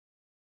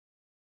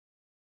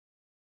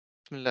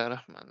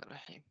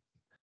Bismillahirrahmanirrahim.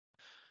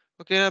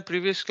 Okay, in our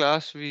previous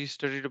class, we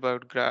studied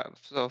about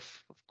graphs of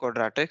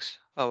quadratics,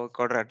 how a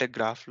quadratic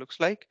graph looks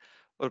like,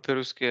 और फिर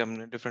उसके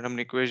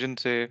हमने equation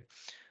से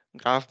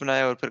graph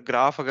बनाया और फिर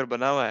ग्राफ अगर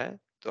बना हुआ है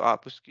तो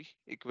आप उसकी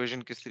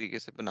इक्वेशन किस तरीके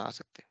से बना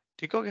सकते हैं.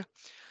 ठीक हो गया?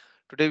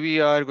 Today we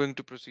are going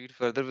to proceed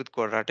further with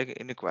quadratic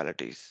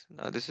inequalities.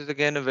 Now this is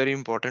again a very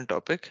important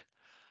topic.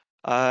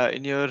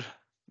 In your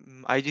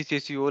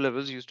IGCSE O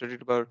levels, you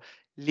studied about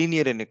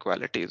linear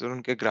inequalities और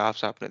उनके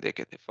graphs आपने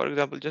देखे थे. For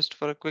example, just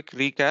for a quick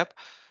recap,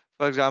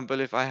 for example,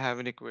 if I have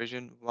an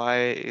equation y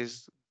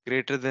is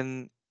greater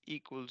than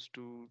equals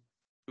to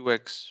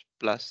 2x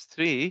plus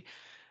 3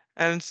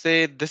 and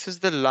say this is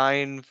the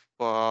line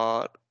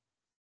for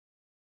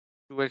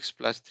 2x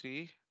plus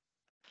 3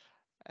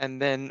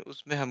 and then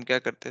उसमें हम क्या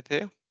करते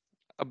थे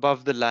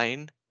above the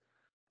line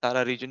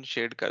सारा region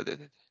shade कर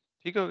देते थे.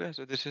 ठीक हो गया?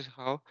 So this is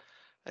how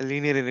a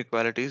linear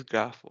inequalities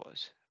graph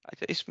was.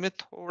 अच्छा, इसमें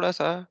थोड़ा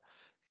सा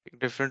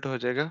डिफरेंट हो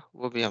जाएगा,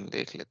 वो भी हम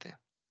देख लेते हैं.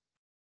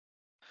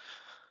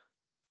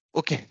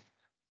 ओके,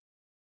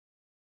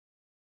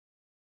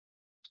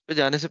 पे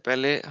जाने से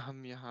पहले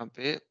हम यहाँ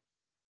पे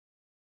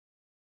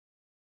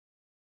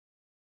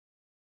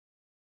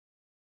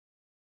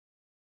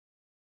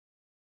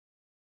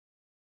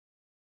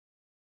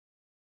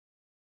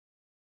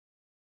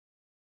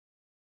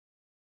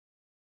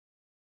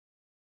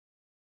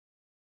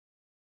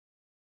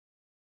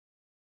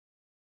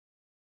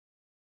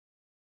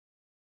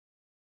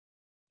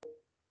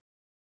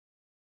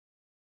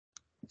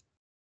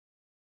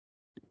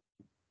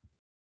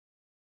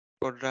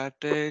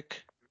क्वाड्रेटिक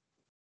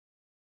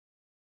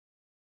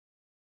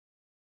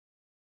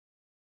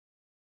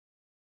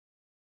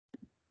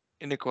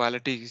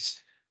इनइक्वालिटीज.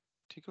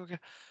 ठीक हो गया?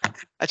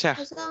 अच्छा,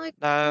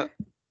 Assalamualaikum.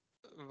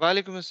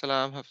 वालेकुम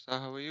अस्सलाम Hafsa,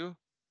 how are you?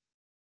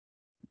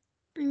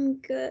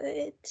 I'm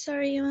good.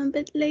 Sorry, I'm a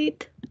bit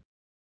late.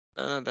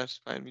 No,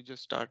 that's fine, we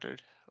just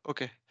started.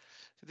 Okay,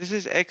 so this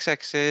is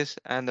x-axis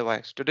and the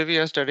y-axis. Today we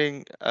are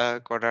studying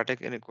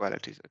quadratic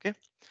inequalities. Okay,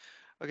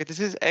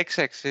 this is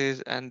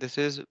x-axis and this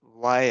is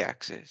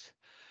y-axis.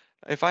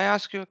 If I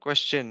ask you a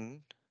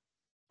question,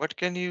 what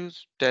can you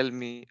tell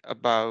me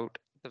about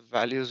the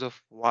values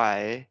of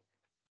y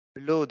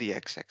below the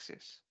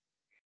x-axis?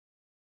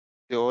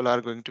 They all are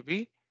going to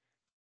be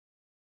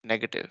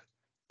negative.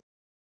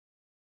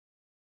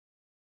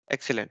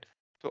 Excellent.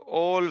 So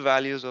all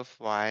values of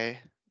y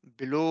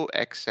below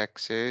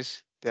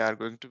x-axis, they are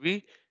going to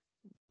be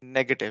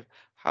negative.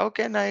 How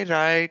can I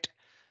write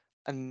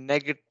a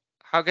negative?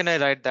 How can I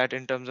write that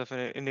in terms of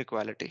an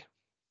inequality?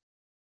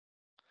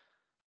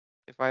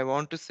 If I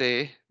want to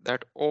say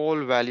that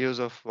all values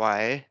of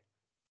y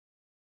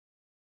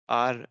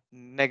are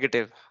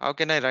negative, how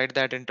can I write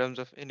that in terms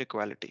of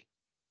inequality?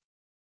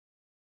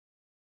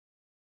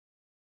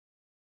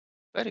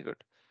 Very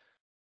good.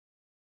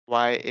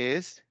 Y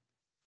is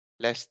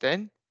less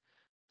than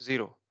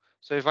 0.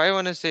 So if I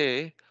want to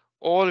say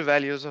all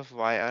values of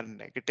y are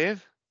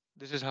negative,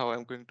 this is how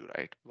I'm going to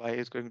write. Y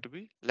is going to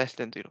be less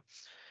than 0.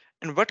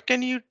 And what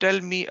can you tell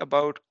me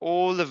about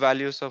all the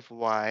values of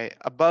y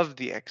above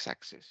the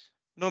x-axis?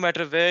 No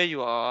matter where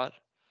you are,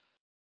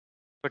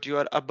 but you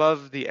are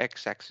above the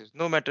x-axis.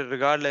 No matter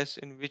regardless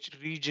in which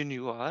region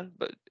you are,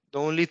 but the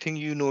only thing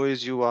you know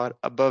is you are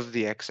above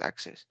the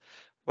x-axis.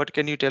 What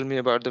can you tell me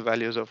about the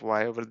values of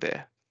y over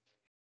there?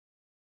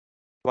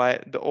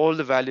 All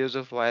the values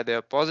of y, they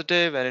are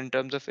positive, and in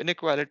terms of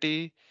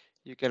inequality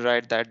you can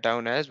write that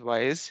down as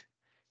y is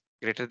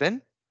greater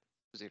than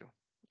 0.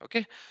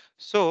 Okay,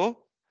 so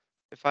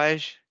if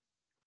I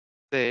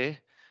say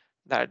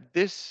that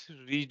this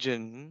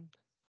region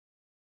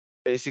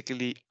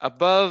basically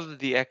above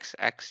the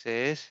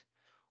x-axis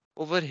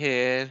over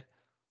here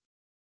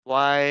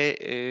y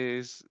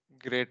is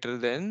greater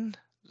than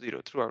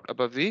 0 throughout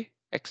above the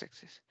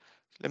x-axis.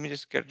 Let me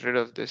just get rid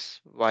of this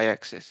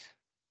y-axis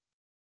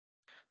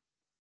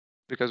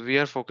because we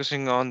are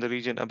focusing on the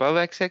region above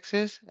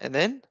x-axis and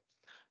then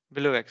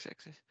below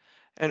x-axis,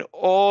 and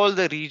all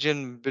the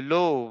region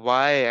below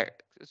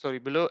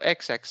below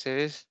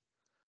x-axis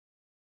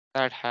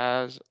that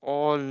has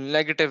all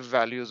negative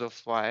values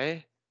of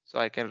y, so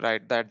I can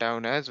write that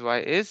down as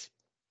y is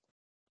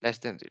less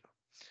than 0.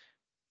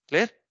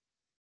 Clear?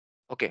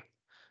 Okay,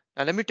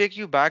 now let me take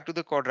you back to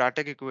the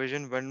quadratic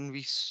equation. When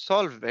we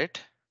solve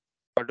it,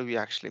 what do we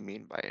actually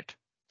mean by it?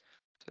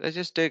 So let's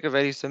just take a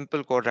very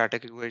simple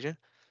quadratic equation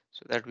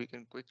so that we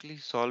can quickly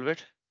solve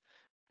it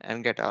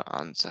and get our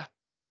answer.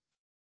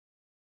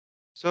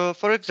 So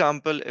for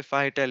example, if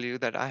I tell you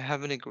that I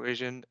have an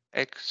equation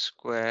x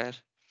squared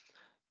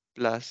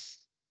plus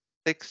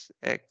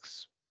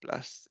 6x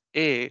plus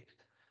 8,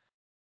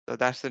 so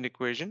that's an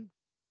equation.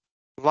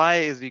 Y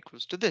is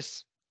equals to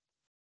this.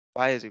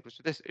 Y is equals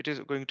to this. It is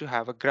going to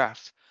have a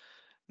graph.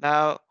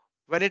 Now,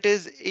 when it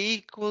is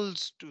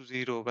equals to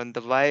 0, when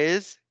the y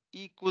is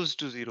equals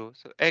to 0,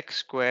 so x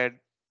squared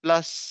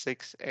plus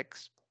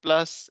 6x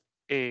plus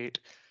 8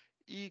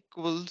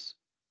 equals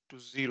to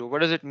 0.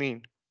 What does it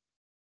mean?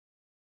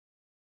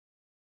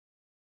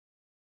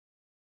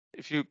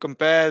 If you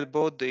compare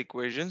both the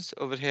equations,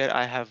 over here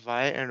I have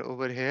y and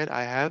over here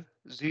I have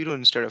 0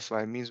 instead of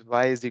y, means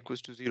y is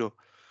equals to 0.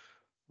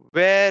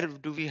 Where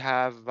do we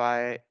have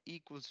y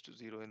equals to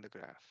 0 in the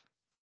graph?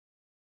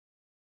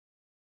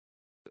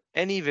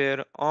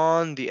 Anywhere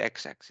on the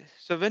x-axis.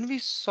 So when we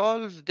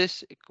solve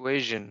this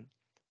equation,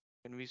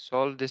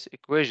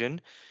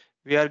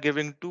 we are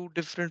giving two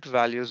different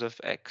values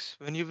of x.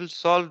 When you will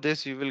solve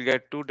this, you will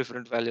get two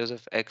different values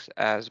of x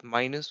as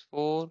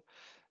 -4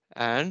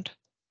 and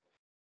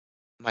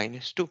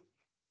 -2.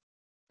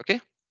 Okay,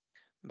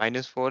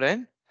 -4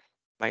 and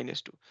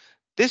 -2.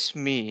 This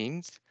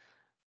means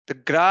the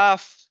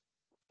graph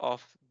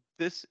of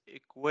this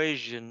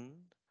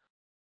equation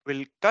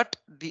will cut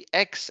the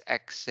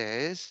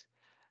x-axis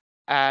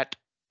at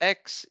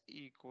x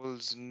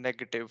equals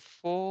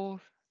 -4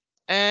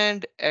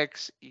 and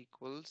x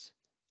equals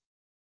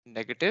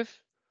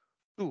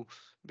 -2,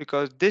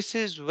 because this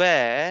is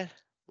where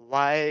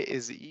y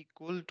is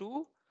equal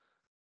to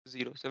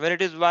 0. So when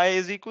it is y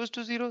is equals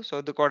to 0,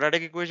 so the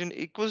quadratic equation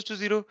equals to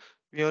 0,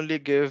 we only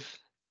give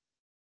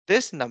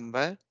this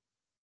number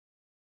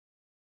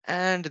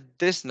and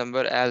this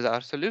number as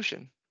our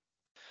solution.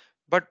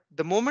 But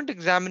the moment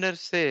examiner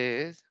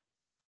says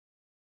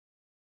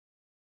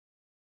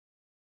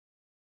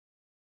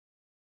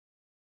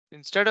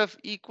instead of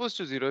equals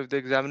to 0, if the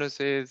examiner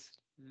says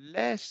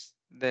less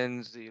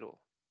than 0,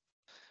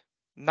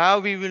 now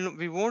we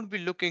won't be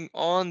looking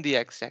on the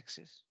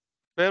x-axis.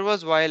 Where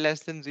was y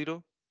less than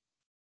 0?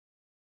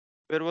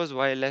 Where was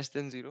y less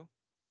than 0?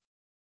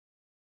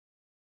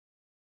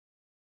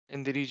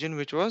 In the region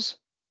which was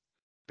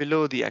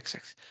below the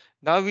x-axis.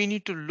 Now we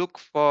need to look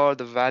for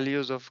the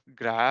values of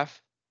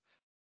graph,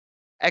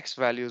 x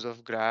values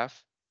of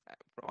graph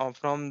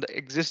from the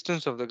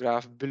existence of the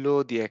graph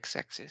below the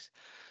x-axis.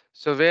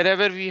 So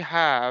wherever we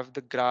have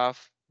the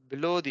graph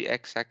below the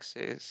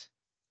x-axis,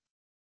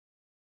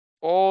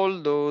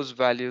 all those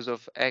values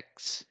of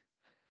x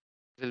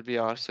will be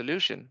our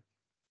solution.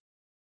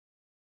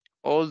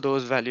 All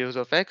those values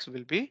of x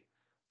will be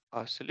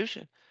our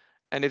solution.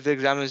 And if the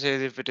examiner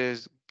says if it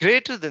is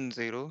greater than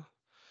 0,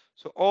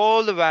 so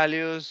all the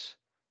values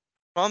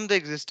from the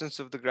existence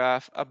of the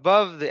graph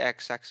above the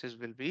x-axis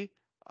will be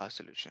our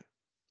solution.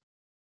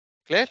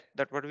 Clear?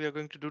 That's what we are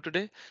going to do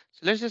today.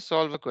 So let's just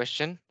solve a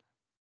question.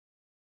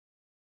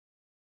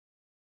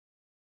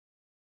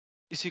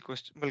 इसी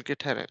question बल्कि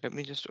ठहरा, let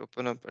me just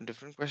open up a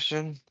different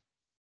question.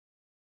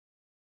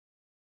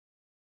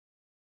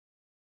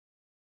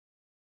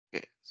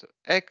 Okay, so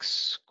x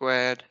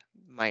squared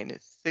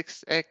minus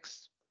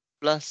 6x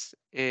plus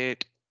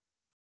 8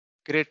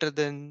 greater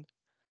than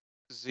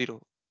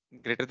 0.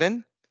 Greater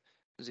than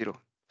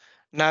 0.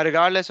 Now,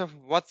 regardless of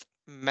what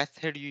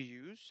method you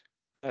use,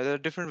 there are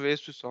different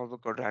ways to solve a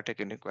quadratic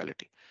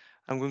inequality.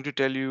 I'm going to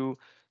tell you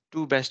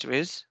two best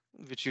ways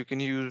which you can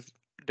use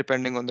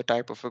depending on the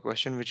type of a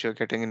question which you're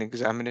getting in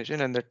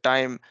examination and the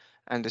time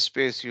and the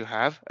space you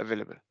have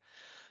available.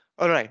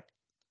 All right.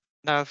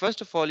 Now,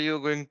 first of all, you're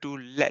going to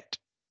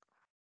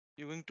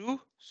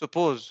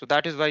suppose. So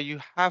that is why you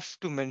have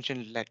to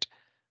mention let.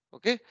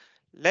 Okay.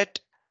 Let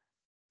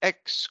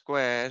x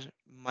square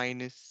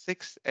minus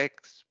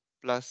 6x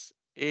plus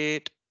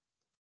 8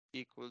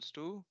 equals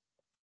to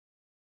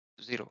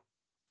 0.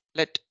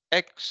 Let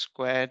x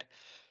squared,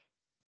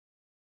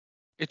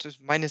 it is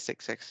minus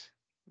 6x.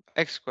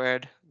 X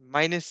squared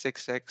minus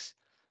 6x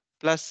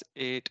plus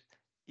 8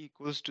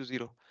 equals to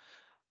 0.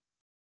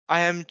 I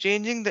am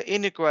changing the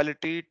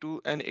inequality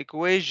to an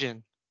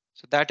equation.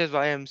 So that is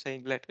why I'm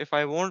saying let. If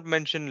I won't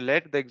mention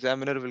let, the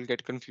examiner will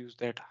get confused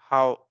that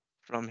how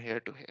from here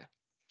to here.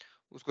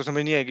 उसको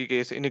समझ नहीं आएगी कि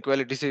इस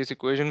inequality से इस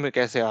equation में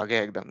कैसे आ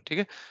गया एकदम, ठीक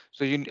है?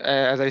 So you,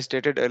 as I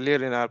stated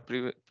earlier in our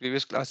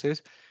previous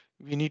classes,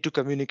 we need to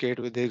communicate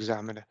with the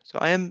examiner. So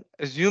I am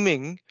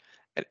assuming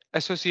an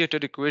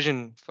associated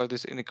equation for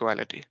this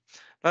inequality.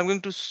 Now I'm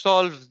going to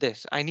solve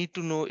this. I need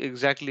to know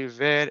exactly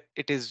where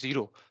it is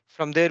 0.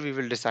 From there we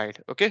will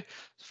decide. Okay.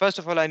 First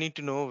of all, I need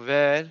to know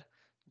where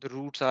the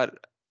roots are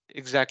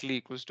exactly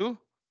equals to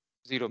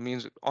 0,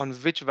 means on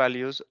which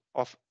values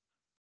of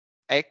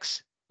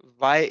x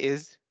y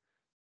is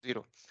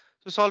 0.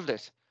 So solve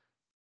this.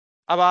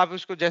 अब आप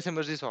इसको जैसे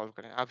मर्जी solve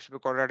करें, आप इस पे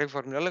quadratic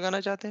formula लगाना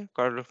चाहते हैं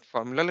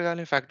फार्मूला लगा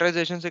लें,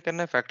 फैक्टराइजेशन से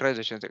करना है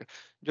फैक्टराइजेशन से करें।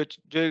 जो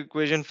जो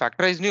इक्वेशन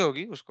फैक्टराइज नहीं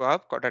होगी उसको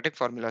आप क्वाड्रेटिक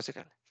फार्मूला से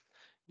करें।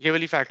 ये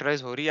वाली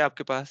फैक्टराइज हो रही है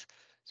आपके पास,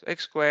 सो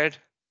x squared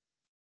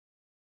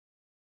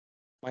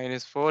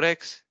minus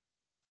 4x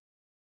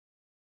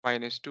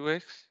minus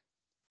 2x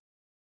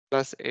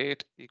plus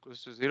 8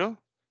 equals to 0,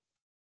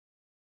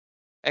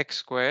 x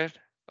squared,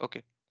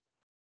 okay,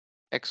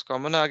 x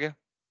common आ गया,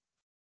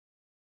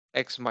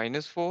 x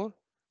minus 4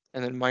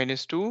 and then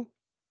minus 2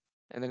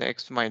 and then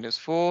x minus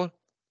 4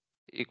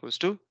 equals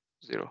to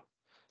 0.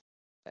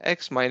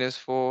 X minus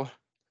 4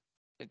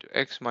 into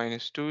x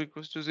minus 2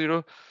 equals to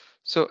 0.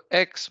 So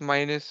x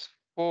minus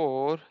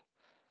 4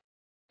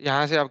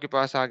 यहाँ से आपके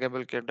पास आ गया,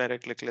 बल्कि अब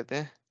direct लिख लेते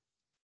हैं,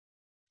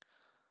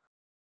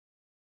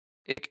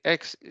 एक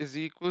x is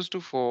equals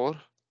to 4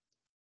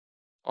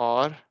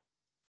 और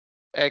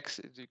x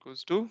is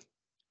equals to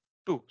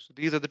 2. So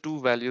these are the two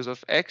values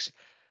of x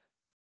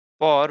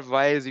for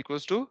y is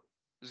equals to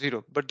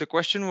 0. But the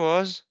question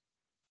was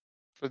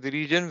for the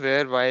region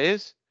where y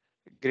is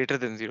greater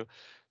than 0.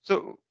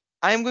 So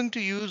I am going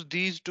to use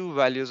these two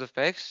values of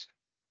x.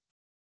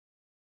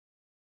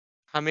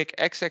 हम एक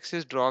x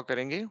axis draw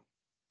करेंगे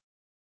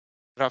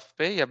rough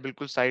पे या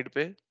बिल्कुल side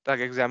पे,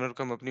 ताकि examiner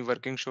को हम अपनी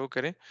वर्किंग शो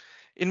करें।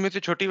 इनमें से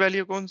छोटी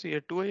वैल्यू कौन सी है,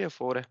 2 है या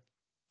 4 है?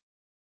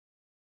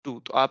 2।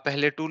 तो आप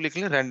पहले 2 लिख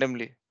लें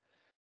रैंडमली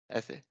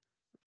ऐसे।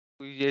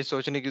 कोई ये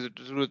सोचने की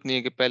जरूरत नहीं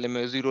है कि पहले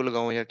मैं 0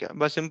 लगाऊं या क्या,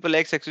 बस सिंपल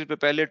एक्स एक्सिस पे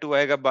पहले 2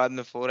 आएगा, बाद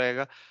में 4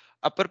 आएगा।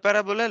 अपर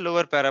पैराबोला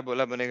लोअर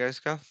पैराबोला बनेगा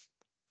इसका,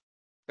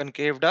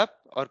 कनकेव्ड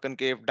अप और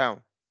कनकेव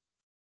डाउन,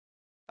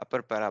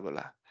 अपर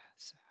पैराबोला।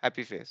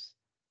 Happy face.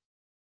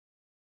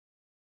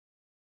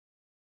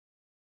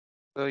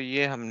 तो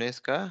ये हमने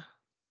इसका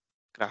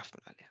ग्राफ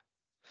बना लिया।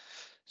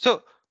 सो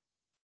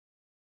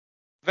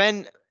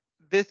when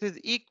this is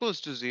equals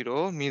to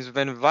 0 means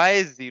when y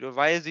is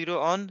 0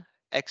 on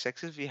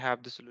x-axis, we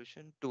have the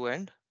solution 2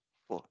 and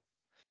 4.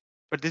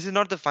 But this is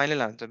not the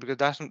final answer because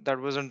that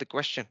wasn't the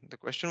question. The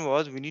question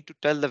was we need to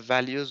tell the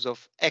values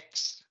of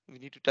x. We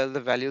need to tell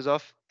the values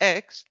of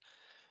x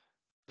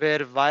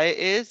where y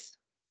is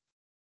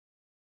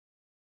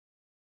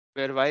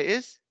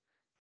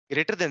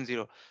greater than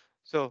 0.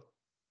 So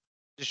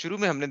जो शुरू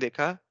में हमने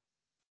देखा,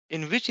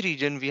 in which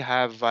region we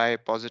have y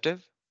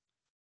positive?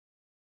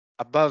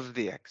 Above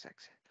the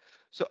x-axis.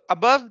 So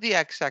above the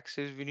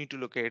x-axis we need to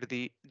locate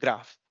the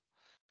graph.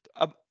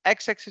 अब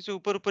x axis से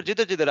ऊपर ऊपर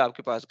जिधर जिधर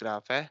आपके पास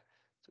ग्राफ है,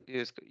 तो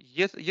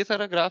ये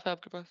सारा ग्राफ है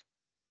आपके पास,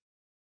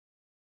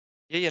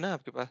 यही है ना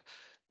आपके पास।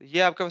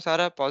 ये आपका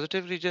सारा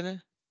पॉजिटिव रीजन है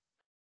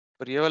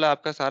और ये वाला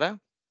आपका सारा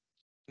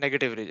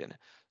नेगेटिव रीजन है।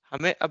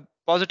 हमें अब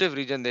पॉजिटिव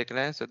रीजन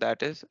देखना है, so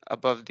that is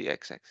above the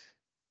x axis.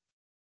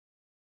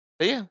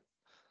 सही है।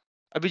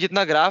 अभी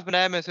जितना ग्राफ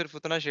बनाया मैं सिर्फ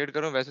उतना शेड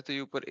करूं, वैसे तो ये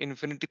ऊपर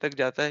इन्फिनिटी तक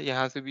जाता है,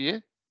 यहाँ से भी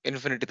ये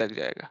इन्फिनिटी तक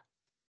जाएगा।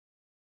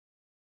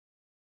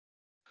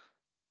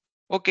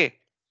 Okay,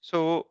 so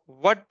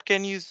what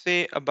can you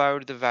say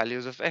about the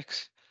values of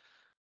x?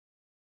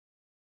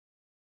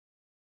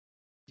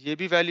 ये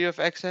भी वैल्यू ऑफ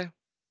एक्स है,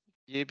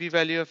 ये भी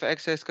वैल्यू ऑफ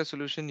एक्स है, इसका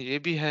सोल्यूशन ये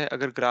भी है।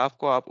 अगर ग्राफ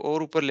को आप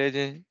और ऊपर ले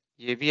जाएं,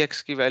 ये भी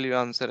एक्स की वैल्यू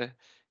आंसर है।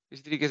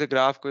 इस तरीके से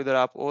ग्राफ को इधर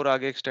आप और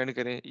आगे एक्सटेंड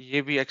करें,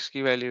 ये भी एक्स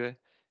की वैल्यू है,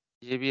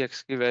 ये भी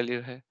एक्स की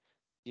वैल्यू है,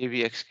 ये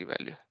भी एक्स की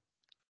वैल्यू है।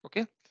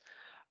 ओके,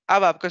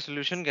 अब आपका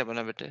सोल्यूशन क्या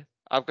बना बेटे?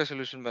 आपका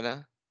सोल्यूशन बना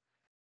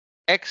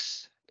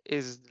x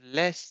is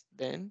less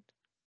than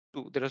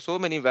 2. There are so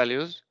many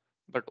values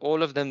but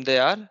all of them they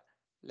are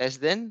less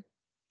than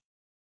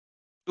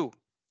 2.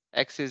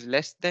 X is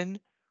less than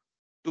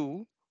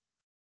 2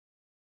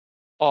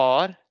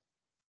 or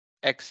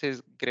x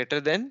is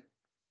greater than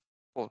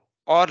 4।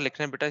 और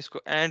लिखना है बेटा,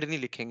 इसको एंड नहीं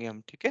लिखेंगे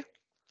हम, ठीक है?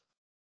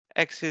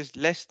 x is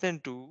less than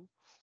 2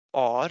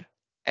 और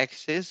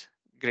x is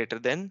greater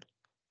than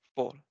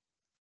 4।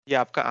 ये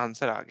आपका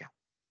आंसर आ गया।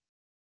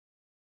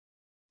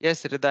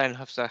 Yes Rida and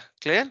Hafsa,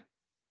 clear?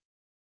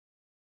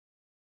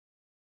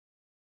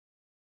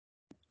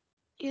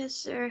 Yes,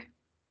 sir.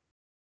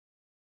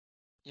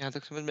 यहाँ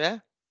तक समझ में आया?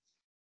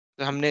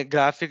 तो हमने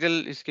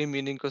ग्राफिकल इसके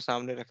मीनिंग को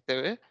सामने रखते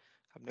हुए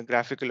हमने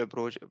ग्राफिकल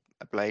अप्रोच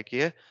अप्लाई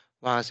किया,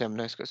 वहां से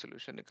हमने इसका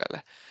सोल्यूशन निकाला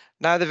है।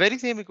 Now the very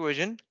same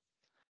equation,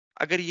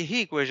 अगर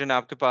यही इक्वेशन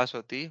आपके पास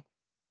होती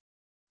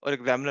और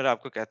एग्जामिनर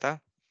आपको कहता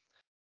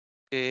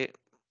कि,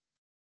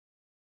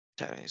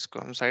 चलो इसको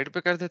हम साइड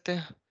पे कर देते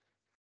हैं।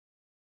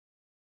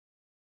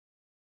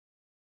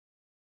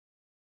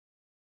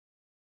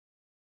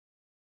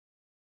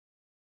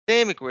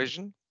 Same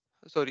equation,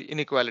 sorry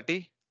inequality,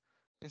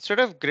 instead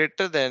of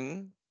greater than,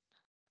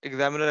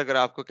 examiner अगर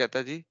आपको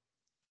कहता जी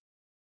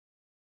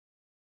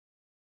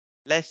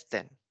less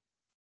than,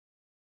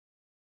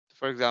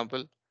 for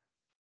example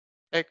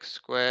x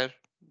square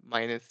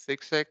minus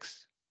 6x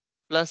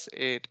plus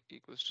 8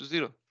 equals to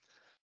 0।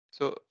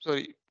 So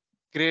sorry,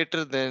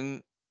 greater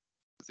than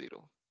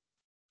 0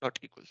 not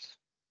equals.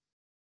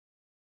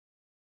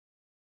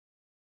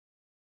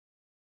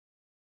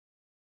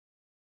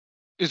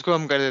 इसको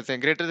हम कर देते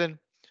हैं greater than.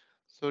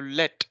 So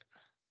let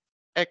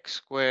x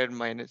square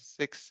minus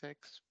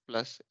 6x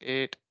plus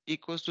 8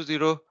 equals to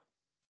 0।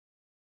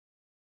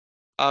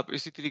 आप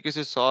इसी तरीके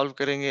से सॉल्व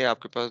करेंगे,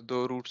 आपके पास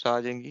दो रूट्स आ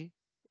जाएंगी,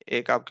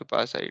 एक आपके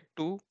पास आई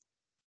 2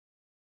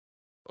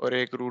 और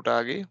एक रूट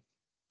आ गई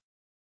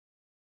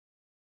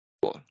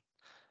 4।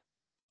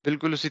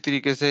 बिल्कुल उसी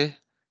तरीके से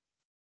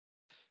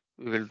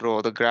we will draw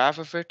the graph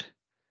of it,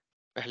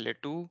 पहले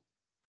 2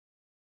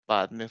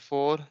 बाद में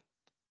 4,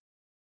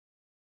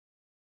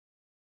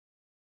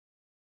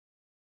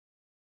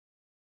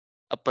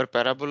 अपर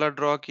पैराबोला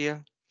ड्रॉ किया।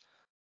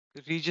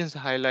 रीजन्स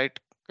हाईलाइट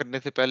करने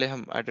से पहले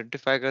हम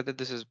आइडेंटिफाई करते,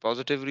 this is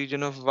positive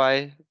reason of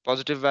Y,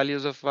 positive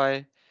values of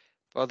Y,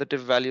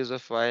 positive values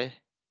of Y,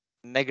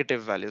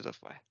 negative values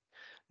of Y.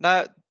 Now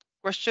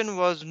question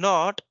was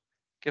not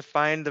कि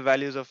find the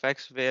values of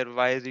x where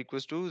y is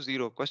equals to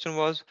 0. Question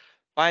was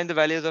find the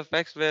values of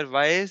x where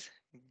y is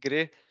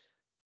great।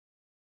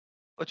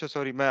 अच्छा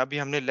sorry, मैं अभी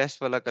हमने less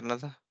वाला करना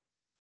था,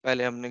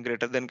 पहले हमने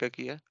ग्रेटर देन का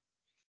किया,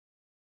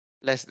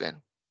 less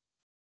than.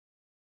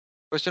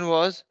 Question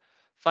was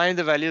find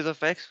the values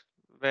of x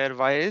where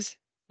y is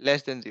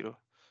less than 0.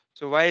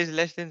 So y is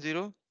less than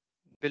 0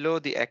 below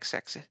the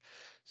x-axis.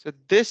 So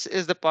this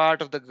is the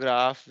part of the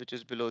graph which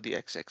is below the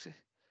x-axis.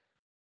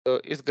 तो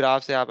इस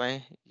graph से आप आए,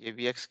 ये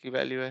भी x की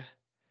value है,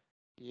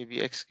 ये भी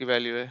x की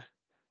वैल्यू है.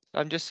 So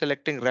I'm just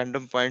selecting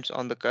random points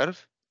on the curve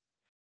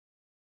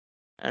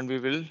and we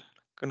will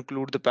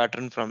conclude the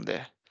pattern from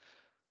there.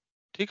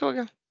 ठीक हो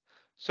गया?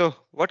 So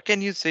what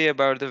can you say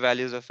about the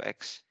values of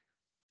x?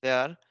 They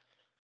are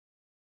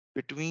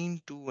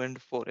between 2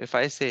 and 4. If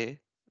I say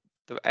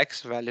the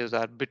x values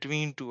are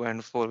between 2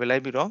 and 4, will I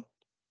be wrong?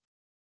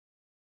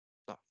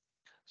 No.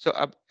 So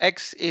अब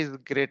x is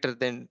greater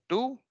than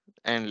 2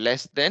 and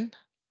less than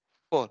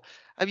 4.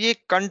 अब ये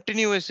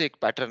continuous एक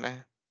pattern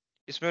है,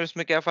 इसमें और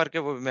इसमें क्या फर्क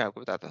है वो भी मैं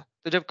आपको बताता हूँ.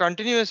 तो जब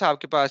कंटिन्यूअस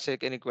आपके पास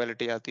एक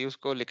इनइक्वालिटी आती है,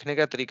 उसको लिखने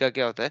का तरीका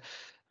क्या होता है?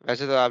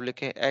 वैसे तो आप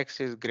लिखें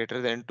x is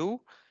greater than 2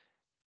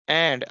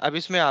 and, अब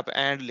इसमें आप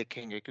एंड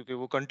लिखेंगे क्योंकि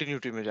वो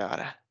कंटिन्यूटी में जा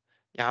रहा है,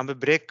 यहाँ पे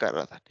ब्रेक कर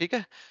रहा था, ठीक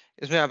है.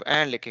 इसमें आप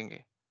एंड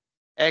लिखेंगे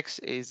x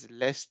इज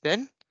लेस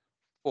देन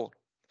 4.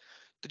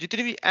 तो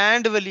जितनी भी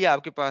एंड वाली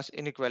आपके पास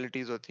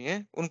इनइक्वालिटीज होती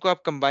हैं उनको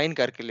आप कंबाइन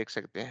करके लिख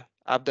सकते हैं.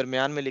 आप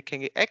दरमियान में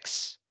लिखेंगे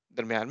x,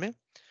 दरमियान में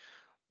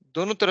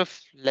दोनों तरफ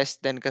लेस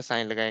देन का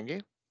साइन लगाएंगे,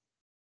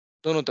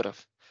 दोनों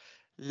तरफ.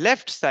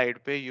 लेफ्ट साइड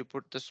पे you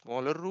put the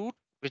smaller root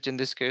which in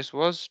this case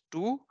was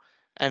 2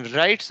 and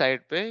right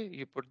side पे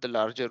you put the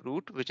larger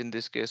root which in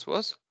this case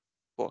was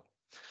 4.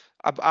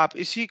 अब आप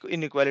इसी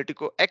इनइक्वालिटी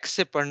को x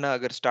से पढ़ना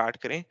अगर स्टार्ट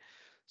करें,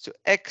 so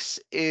x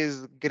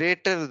is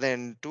greater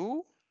than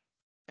 2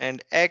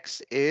 and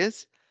x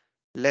is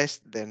less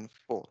than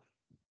 4.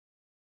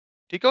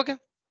 ठीक हो गया?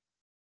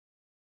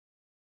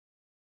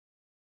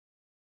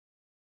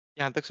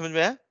 यहाँ तक समझ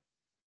में आया?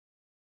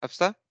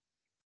 अफसा,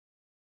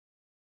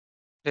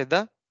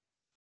 रेदा?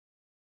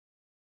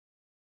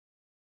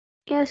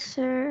 Yes,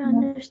 sir.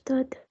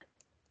 Understood.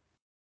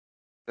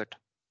 गुड.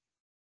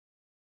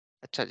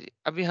 अच्छा जी,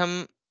 अभी हम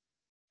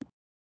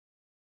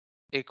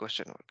एक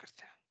क्वेश्चन और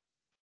करते हैं.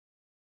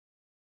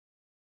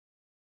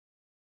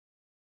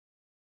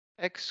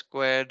 x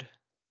squared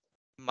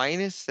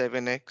minus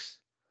 7x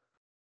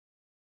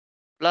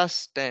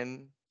plus 10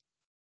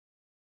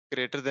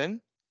 greater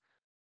than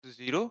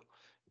 0.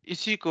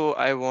 इसी को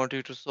I want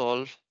you to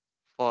solve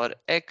for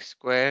x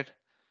squared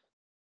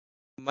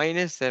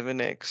minus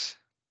 7x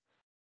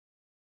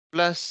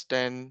plus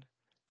 10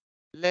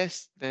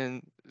 less than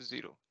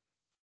 0.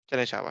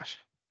 चलें शाबाश,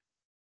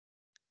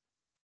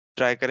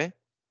 ट्राई करें,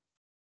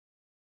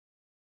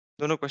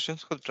 दोनों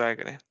क्वेश्चंस को ट्राई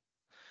करें.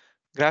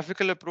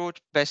 ग्राफिकल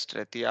अप्रोच बेस्ट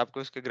रहती है,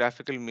 आपको इसके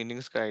ग्राफिकल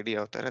मीनिंग्स का आइडिया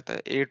होता रहता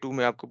है. A2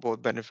 में आपको बहुत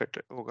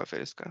बेनिफिट होगा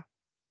फिर इसका.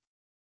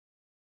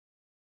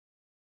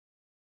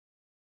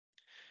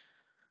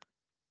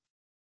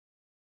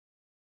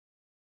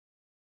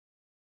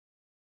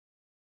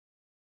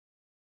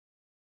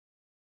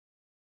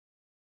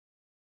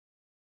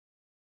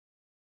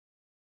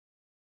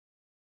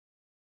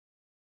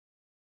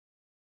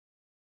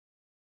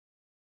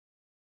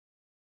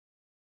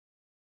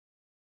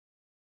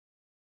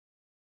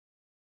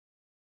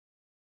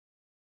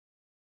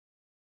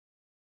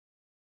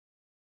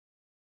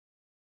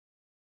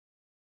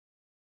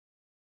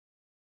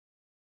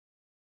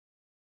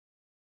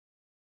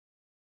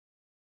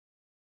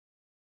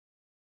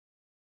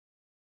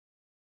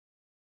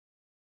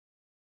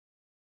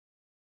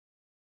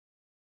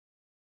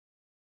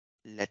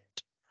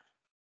 लेट,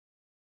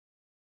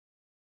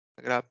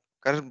 अगर आप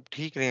कर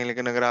ठीक रहे हैं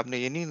लेकिन अगर आपने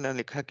ये नहीं ना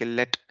लिखा कि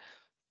लेट,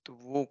 तो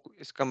वो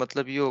इसका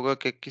मतलब ये होगा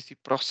कि किसी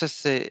प्रोसेस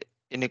से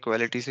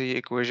इनइक्वालिटी से ये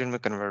इक्वेशन में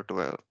कन्वर्ट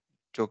हुआ है,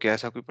 जो कि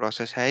ऐसा कोई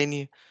प्रोसेस है ही नहीं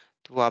है.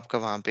 तो वो आपका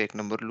वहां पे एक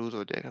नंबर लूज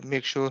हो जाएगा.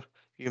 Make sure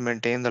you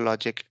maintain the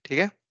logic, ठीक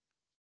है.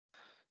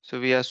 So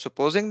we are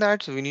supposing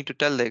that, so we need to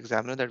tell the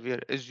examiner that we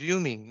are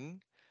assuming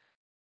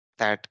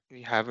that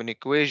we have an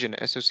equation,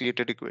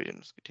 associated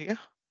equations, ठीक है.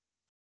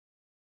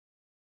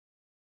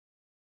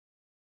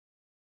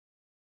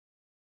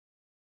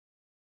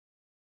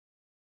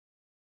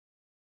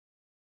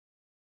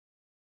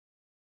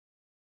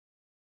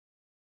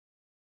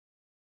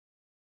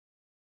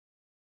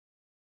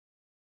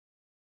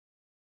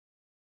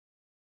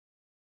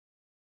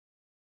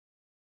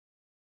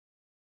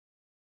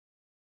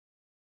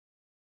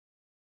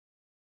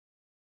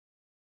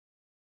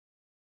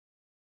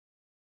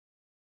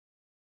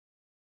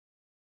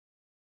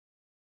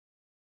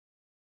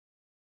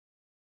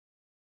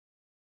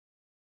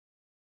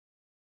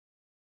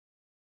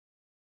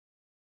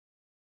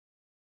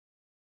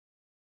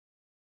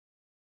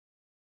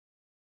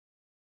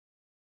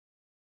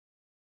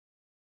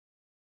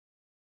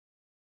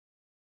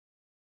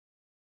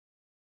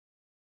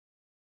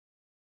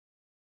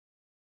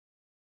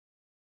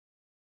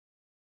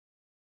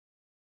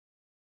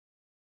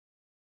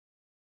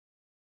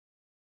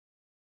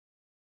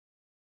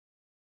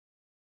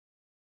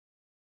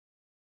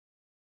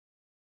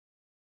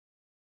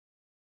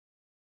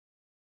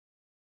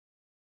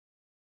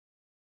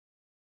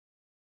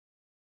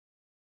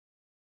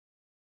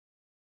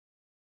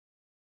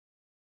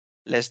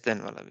 Less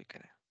than वाला भी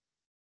करें।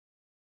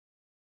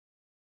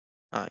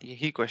 हाँ,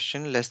 यही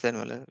question less than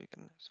वाला भी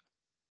करना है।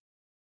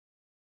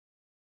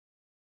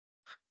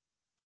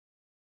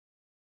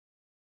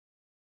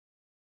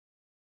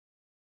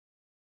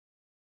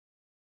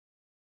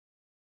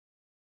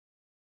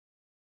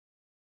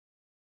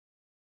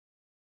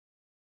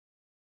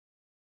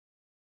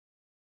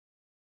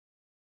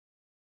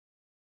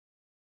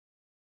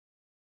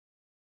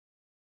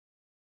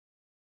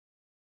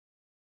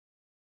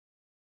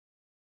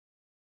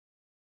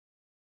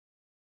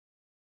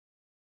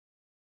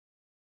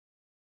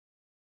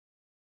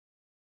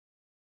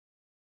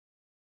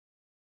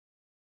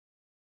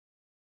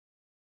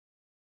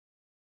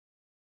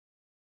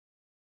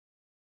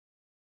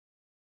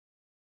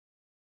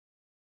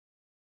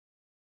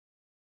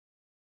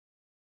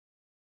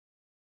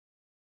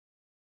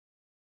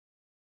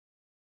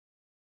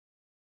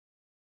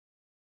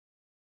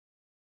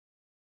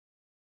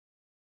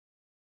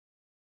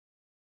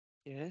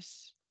 यस।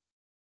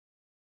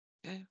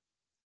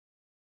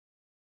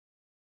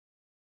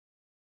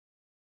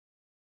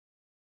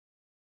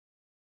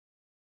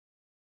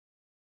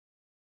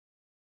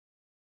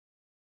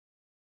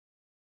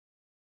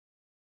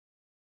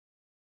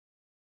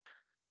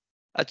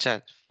 अच्छा,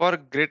 फॉर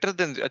ग्रेटर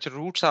देन, अच्छा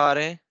रूट्स आ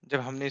रहे हैं, जब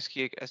हमने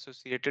इसकी एक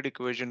एसोसिएटेड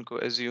इक्वेशन को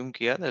एज्यूम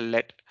किया था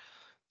लेट,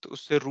 तो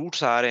उससे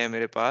रूट्स आ रहे हैं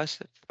मेरे पास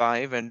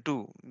 5 and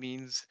 2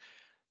 means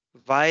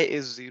y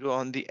is 0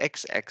 on the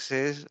x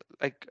axis,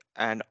 like,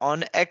 and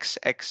on x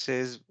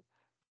axis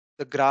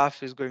the graph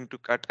is going to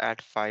cut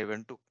at 5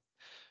 and 2.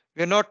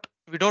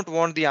 We don't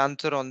want the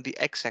answer on the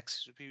x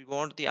axis, we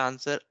want the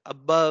answer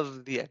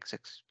above the x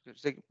axis.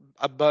 It's like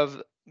above,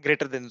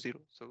 greater than 0,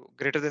 so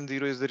greater than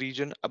 0 is the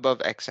region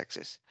above x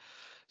axis.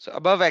 So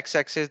above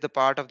x-axis, the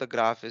part of the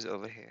graph is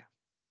over here.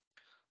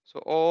 So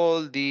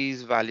all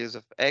these values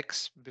of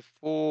x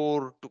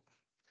before 2,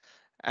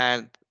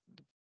 and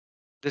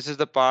this is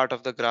the part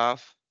of the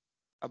graph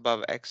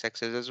above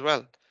x-axis as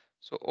well.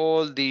 So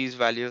all these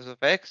values of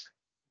x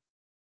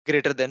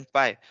greater than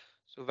pi.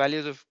 So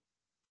values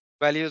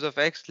of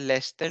x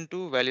less than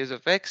 2, values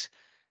of x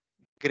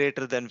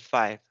greater than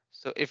 5.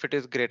 So if it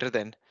is greater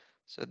than,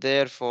 so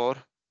therefore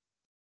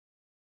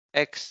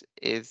x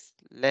is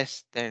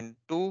less than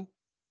 2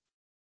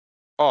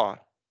 or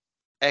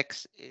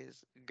x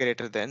is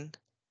greater than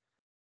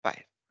 5.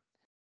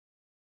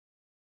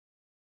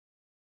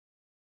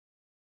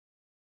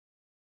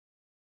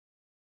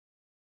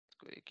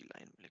 इसको एक ही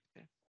line में लिखते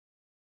हैं।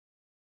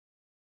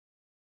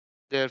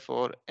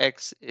 Therefore,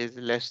 x is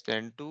less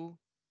than 2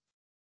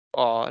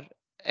 or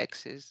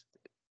x is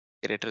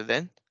greater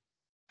than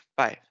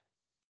 5.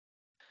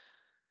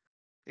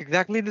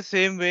 Exactly the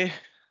same way,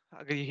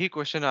 अगर यही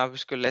question आप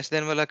इसको less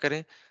than वाला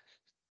करें,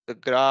 the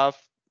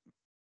graph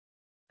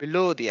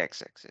below the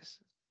x-axis.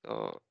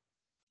 So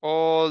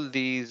all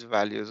these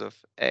values of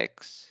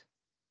x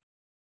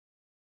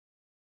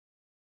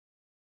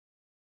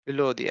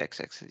below the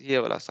x-axis, ये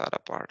वाला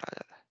सारा part आ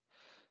जाता है.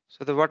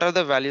 So what are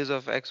the values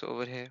of x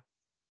over here?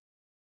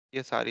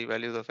 ये सारी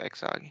values of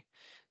x आ गई.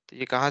 तो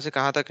ये कहाँ से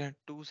कहाँ तक है?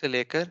 2 से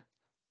लेकर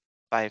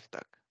 5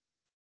 तक.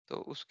 तो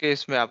उस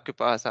केस में आपके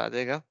पास आ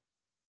जाएगा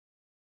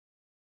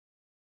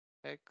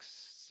x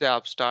से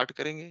आप स्टार्ट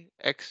करेंगे,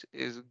 x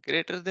is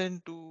greater than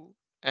 2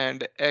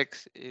 and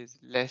x is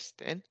less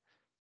than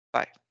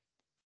 5.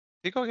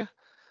 ठीक हो गया?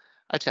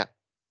 अच्छा,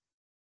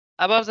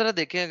 अब आप जरा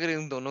देखें, अगर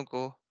इन दोनों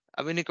को,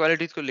 अब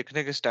इनइक्वालिटीज को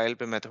लिखने के स्टाइल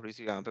पे मैं थोड़ी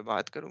सी यहाँ पे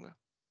बात करूंगा.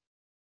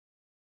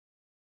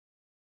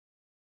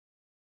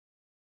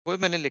 वो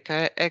मैंने लिखा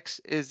है x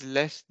इज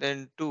लेस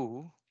देन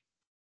 2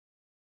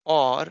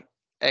 और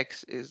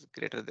x is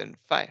greater than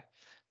 5.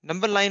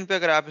 Number line पे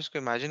अगर आप इसको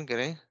इमेजिन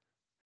करें,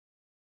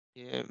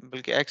 ये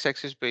बल्कि x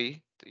एक्सिस पे ही,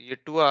 तो ये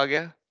 2 आ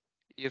गया,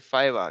 ये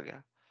 5 आ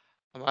गया.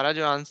 हमारा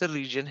जो आंसर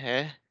रीजन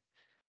है,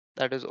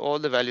 that is all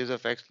the values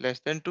of x less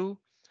than 2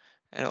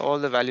 and all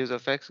the values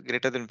of x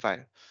greater than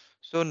 5.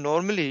 So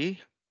normally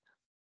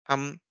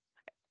हम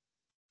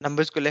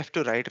नंबर्स को लेफ्ट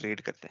टू राइट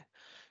रीड करते हैं.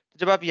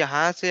 जब आप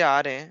यहाँ से आ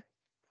रहे हैं,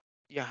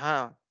 यहाँ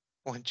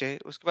पहुंचे,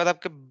 उसके बाद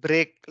आपके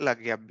ब्रेक लग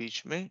गया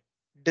बीच में,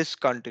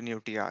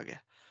 डिसकंटिन्यूटी आ गया,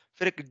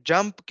 फिर एक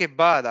जंप के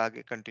बाद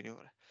आगे कंटिन्यू हो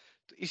रहा है.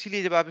 तो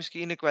इसीलिए जब आप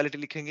इसकी इनइक्वालिटी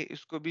लिखेंगे,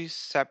 इसको भी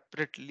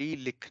सेपरेटली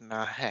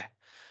लिखना है.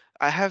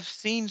 I have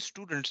seen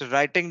students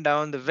writing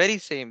down the very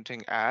same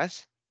thing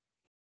as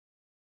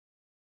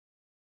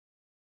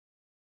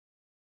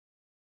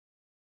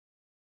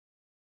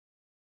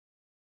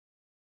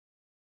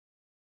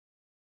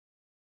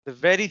the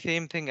very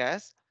same thing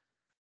as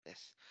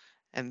this,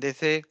 and they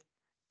say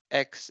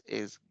x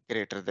is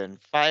greater than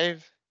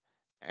 5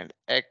 and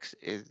x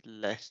is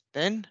less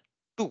than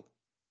 2.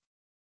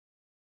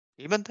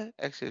 ये बनता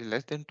है x is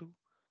less than 2,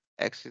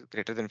 x is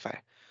greater than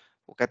 5.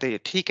 वो कहते हैं ये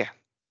ठीक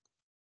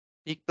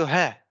तो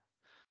है,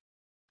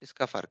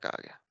 इसका फर्क आ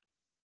गया.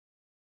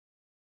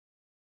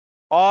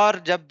 और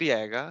जब भी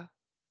आएगा,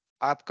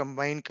 आप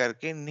कंबाइन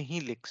करके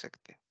नहीं लिख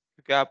सकते,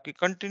 क्योंकि आपकी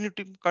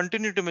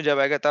कंटिन्यूटी में जब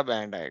आएगा तब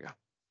एंड आएगा.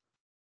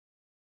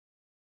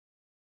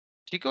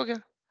 ठीक हो गया?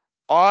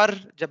 और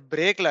जब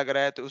ब्रेक लग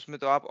रहा है तो उसमें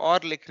तो आप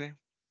और लिख रहे हैं.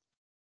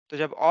 तो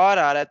जब और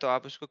आ रहा है तो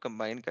आप उसको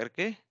कंबाइन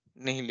करके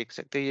नहीं लिख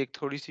सकते। ये एक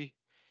थोड़ी सी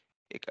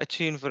एक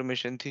अच्छी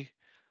इन्फॉर्मेशन थी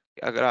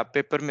कि अगर आप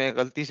पेपर में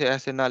गलती से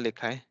ऐसे ना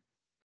लिखाएं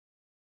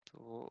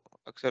तो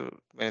अक्सर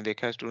मैंने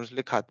देखा है स्टूडेंट्स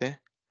लिखाते हैं,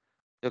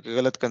 जो कि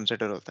गलत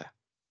कंसिडर होता है।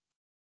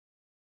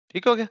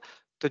 ठीक हो गया?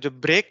 तो जो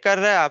ब्रेक कर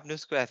रहा है आपने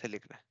उसको ऐसे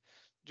लिखना है।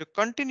 जो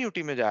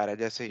कंटिन्यूटी में जा रहा है,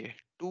 जैसे ये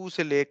 2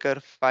 से लेकर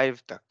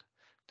 5 तक,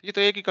 तो ये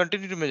तो एक ही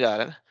कंटिन्यूटी में जा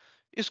रहा है ना,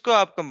 इसको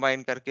आप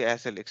कंबाइन करके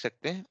ऐसे लिख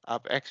सकते हैं।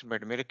 आप एक्स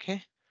मिड में रखें,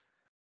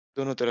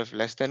 दोनों तरफ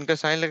लेस देन का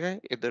साइन लगाएं,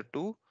 इधर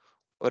 2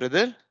 और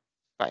इधर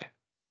 5।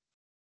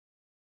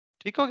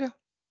 ठीक हो गया?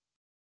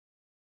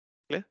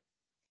 क्लियर?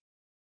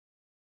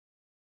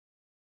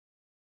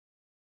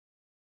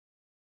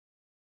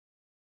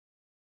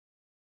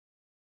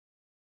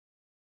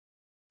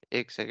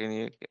 एक सेकेंड,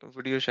 ये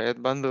वीडियो शायद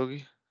बंद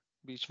होगी,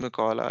 बीच में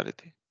कॉल आ रही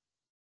थी।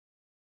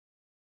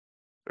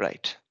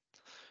 राइट,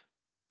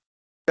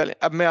 चले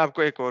अब मैं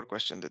आपको एक और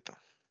क्वेश्चन देता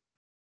हूँ।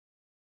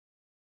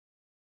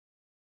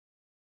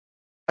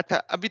 अच्छा,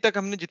 अभी तक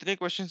हमने जितने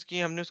क्वेश्चंस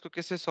किए हमने उसको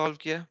कैसे सॉल्व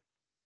किया?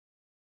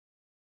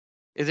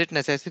 इज इट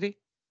नेसेसरी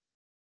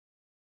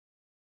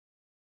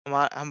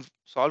हम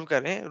सॉल्व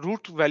कर रहे हैं,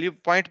 रूट वैल्यू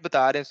पॉइंट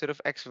बता रहे हैं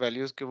सिर्फ एक्स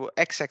वैल्यूज के, वो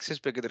एक्स एक्सिस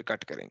पे किधर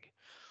कट करेंगे,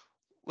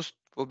 उस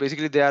वो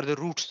basically they are the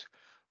roots.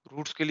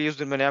 Roots के लिए उस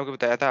दिन मैंने आपको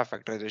बताया था,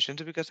 फैक्टराइजेशन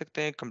से भी कर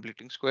सकते हैं,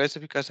 कंप्लीटिंग स्क्वायर से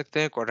भी कर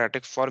सकते हैं,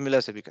 क्वाड्रेटिक फार्मूला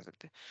से भी कर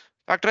सकते हैं।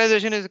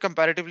 Factorisation is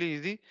comparatively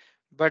easy,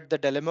 but the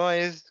dilemma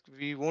is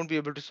we won't be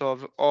able to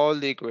solve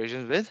all the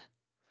equations with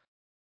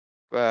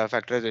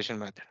factorization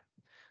method.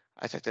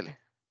 अच्छा चले,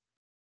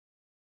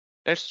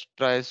 let's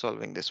try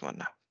solving this one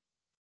now.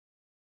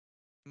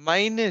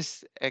 Minus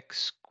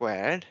x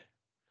squared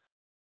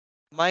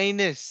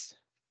minus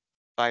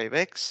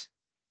 5x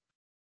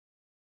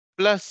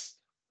plus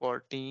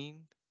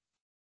 14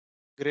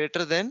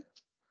 greater than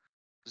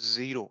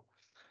 0.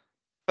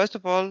 First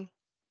of all,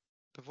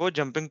 before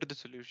jumping to the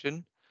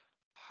solution,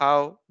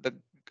 how the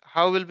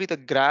how will be the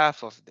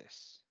graph of this?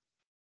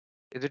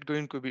 Is it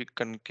going to be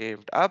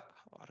concaved up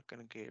or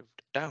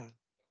concaved down?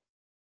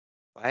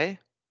 Why?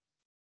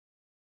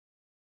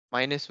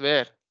 Minus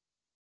where?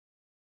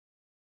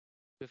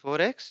 Before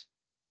x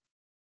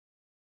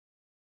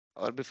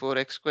or before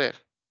x square?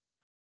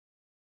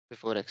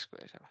 Before x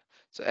square.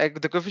 So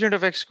the coefficient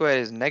of x square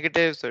is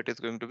negative, so it is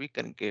going to be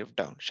concave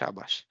down.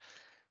 शाबाश.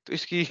 तो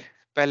इसकी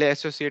पहले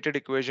associated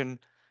equation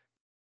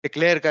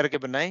declare करके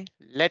बनाएं,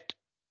 late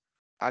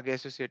आगे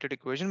associated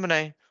equation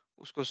बनाएं,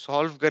 उसको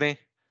solve करें,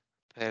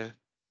 फिर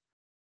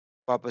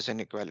वापस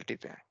इनइक्वालिटी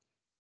पे आए।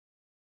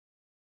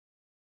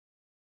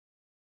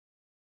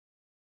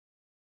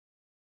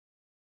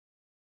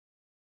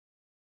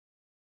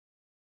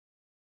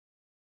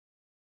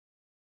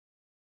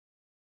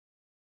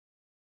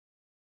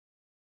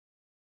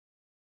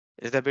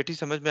 इस बेटी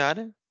समझ में आ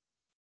रहा है?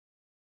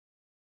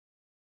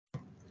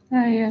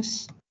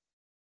 Yes.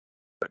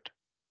 Good.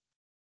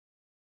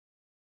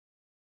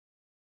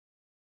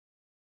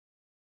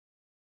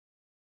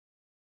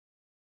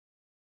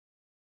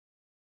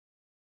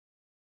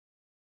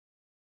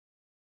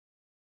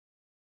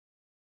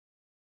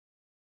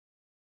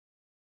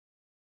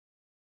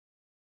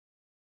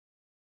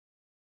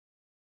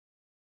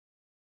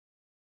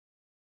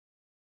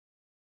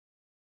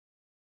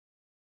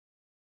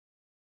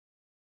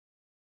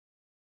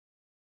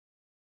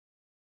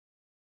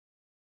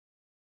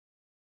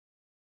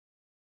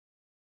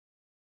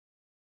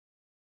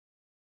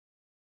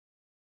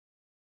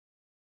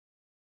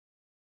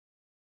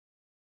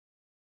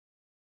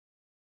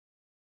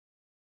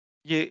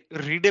 ये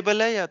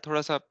रीडेबल है या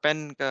थोड़ा सा पेन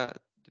का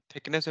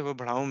थिकनेस है वो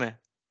बढ़ाऊं मैं?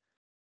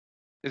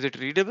 Is it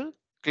readable?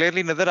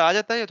 क्लियरली नजर आ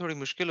जाता है या थोड़ी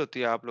मुश्किल होती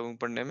है आप लोगों को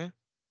पढ़ने में?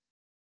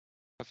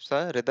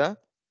 हफ्सा, रिदा,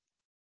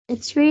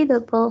 It's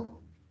readable.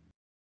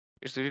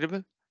 it's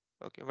readable?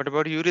 Okay, what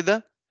about you,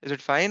 Rida? Is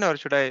it fine or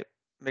should I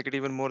make it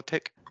even more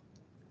thick?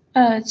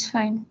 It's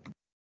fine.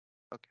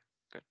 Okay,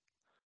 good.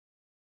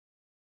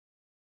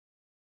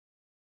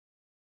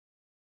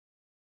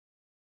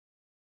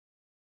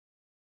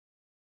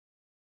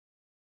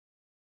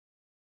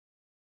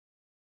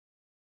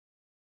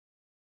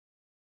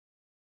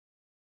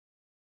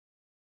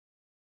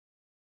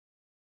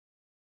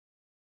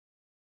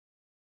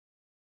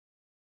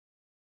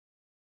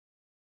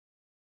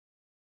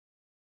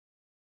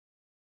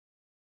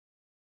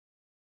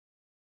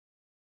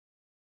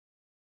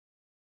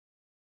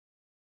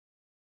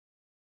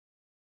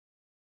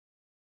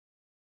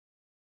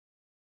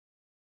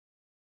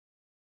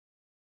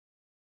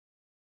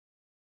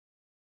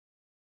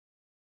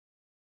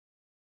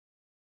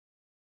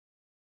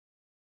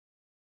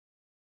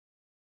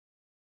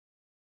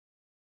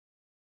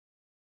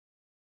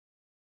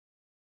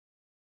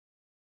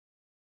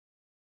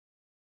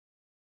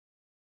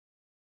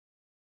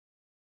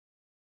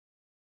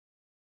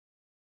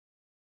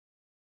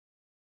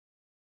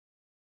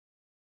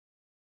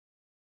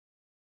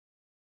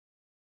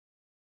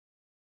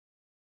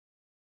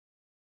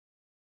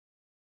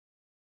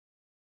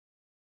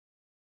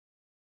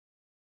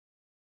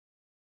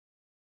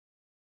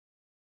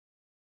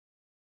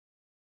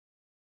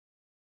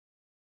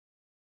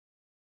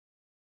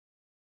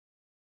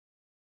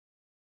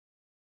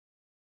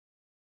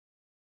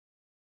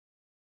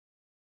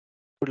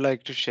 Would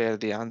like to share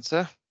the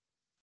answer?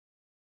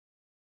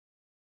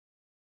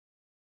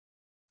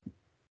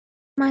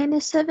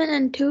 -7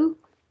 and 2.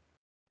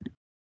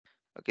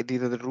 Okay,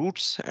 these are the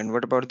roots. And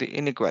what about the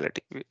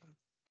inequality?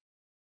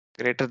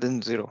 Greater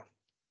than 0.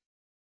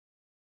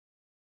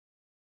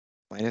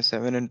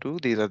 -7 and 2,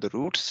 these are the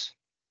roots.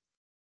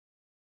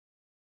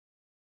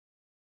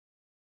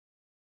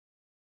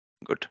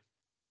 Good.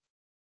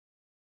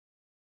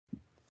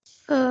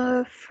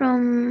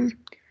 From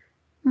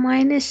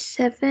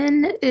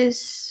 -7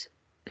 is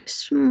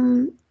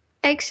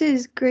x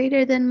is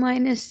greater than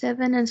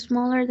 -7 and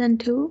smaller than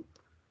 2,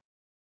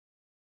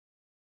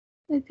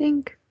 I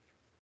think.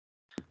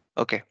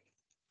 Okay.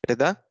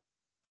 Rida?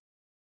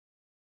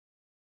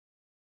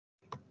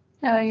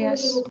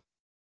 Yes.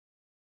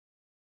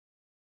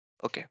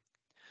 Okay.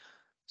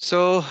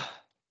 So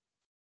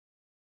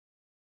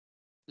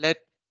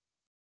let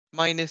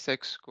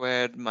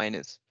 -x²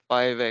 minus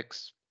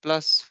 5x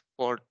plus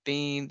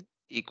 14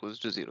 equals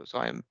to 0. So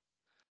I'm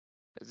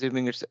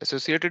assuming it's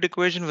associated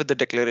equation with the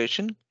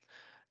declaration.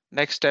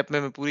 Next step में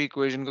मैं पूरी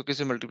equation को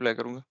किससे multiply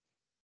करूंगा?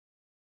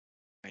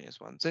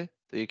 -1 से.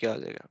 तो ये क्या आ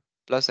जाएगा?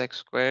 Plus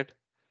x squared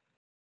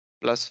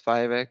plus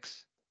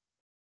 5x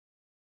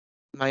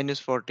minus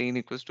 14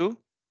 equals to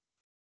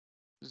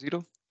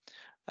 0.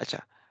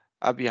 अच्छा,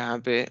 अब यहाँ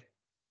पे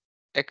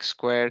x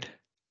squared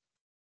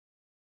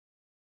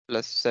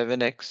plus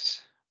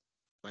 7x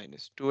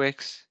minus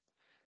 2x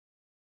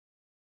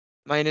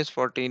minus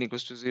 14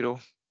 equals to 0.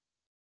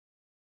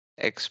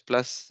 x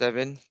plus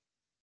 7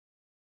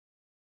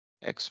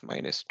 x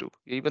minus 2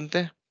 यही बनते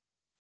हैं.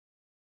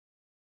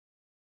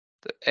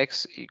 तो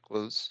x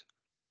equals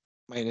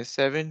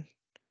 -7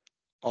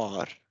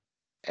 और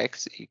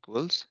x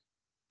equals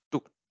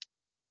 2.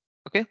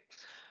 ओके.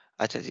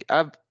 अच्छा जी,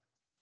 अब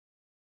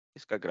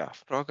इसका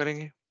ग्राफ ड्रॉ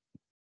करेंगे.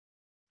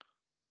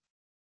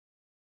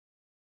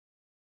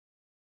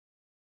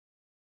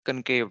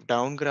 कनकेव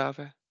डाउन ग्राफ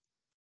है.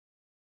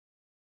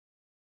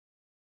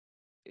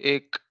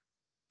 एक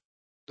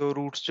दो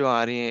रूट्स जो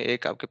आ रही हैं,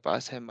 एक आपके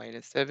पास है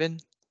 -7,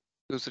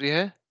 दूसरी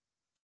है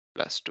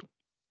 +2.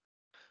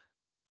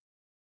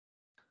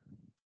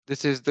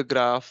 This is the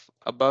graph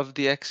above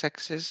the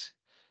x-axis.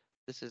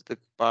 This is the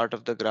part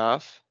of the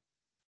graph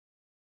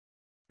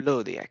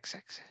below the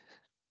x-axis.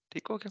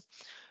 ठीक हो गया?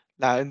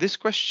 Now in this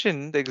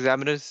question, the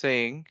examiner is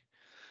saying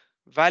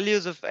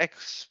values of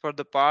x for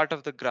the part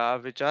of the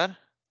graph which are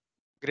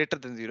greater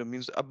than 0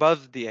 means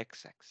above the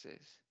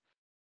x-axis.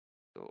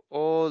 So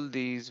all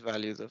these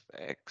values of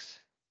x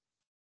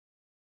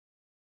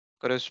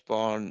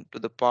correspond to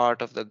the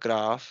part of the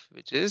graph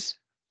which is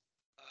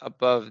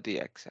above the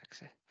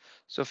x-axis.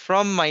 So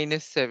from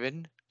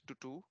 -7 to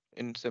 2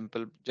 in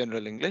simple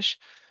general English,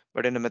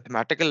 but in a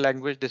mathematical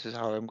language, this is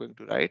how I'm going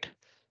to write.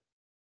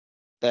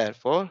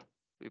 Therefore,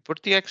 we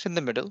put the x in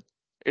the middle.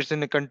 It's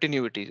in a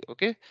continuity,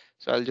 okay?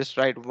 So I'll just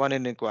write one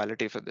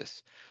inequality for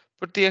this.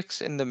 Put the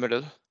x in the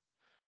middle,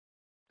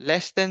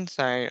 less than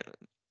sign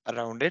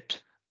around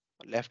it,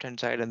 left hand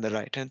side and the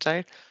right hand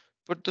side.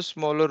 Put the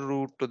smaller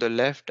root to the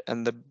left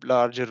and the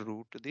larger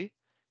root to the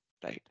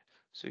right.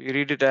 So you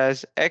read it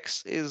as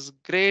x is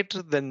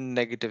greater than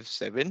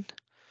 -7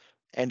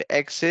 and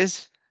x is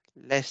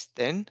less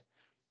than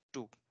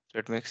 2. So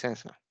it makes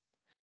sense now.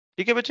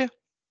 ठीक है बच्चे?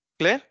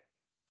 Clear?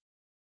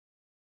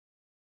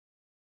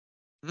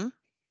 Hmm?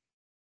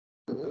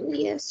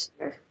 Yes,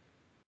 sir.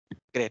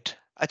 Great.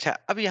 अच्छा,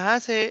 अब यहाँ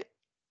से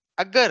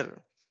अगर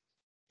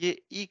ये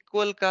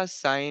equal का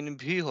साइन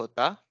भी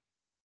होता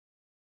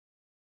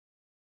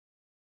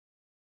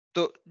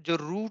तो जो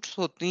रूट्स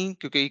होती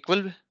क्योंकि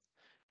इक्वल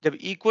जब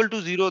इक्वल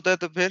टू 0 होता है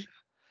तो फिर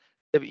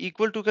जब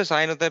इक्वल टू का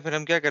साइन होता है फिर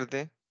हम क्या करते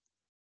हैं?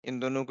 इन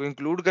दोनों को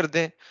इंक्लूड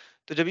करते हैं.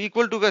 तो जब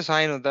इक्वल टू का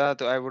साइन होता है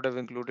तो I would have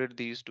included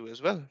these two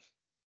as well.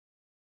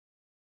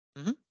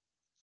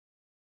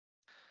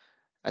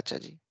 अच्छा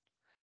जी.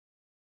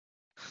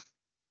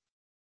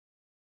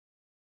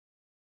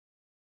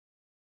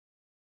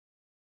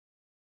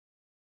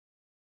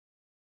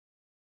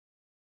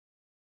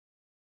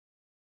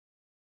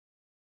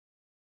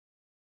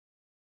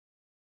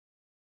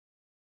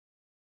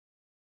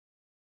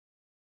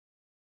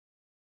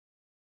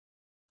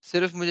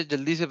 सिर्फ मुझे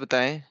जल्दी से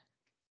बताएं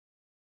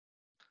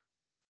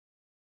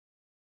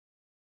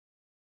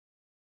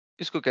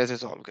इसको कैसे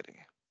सॉल्व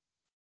करेंगे.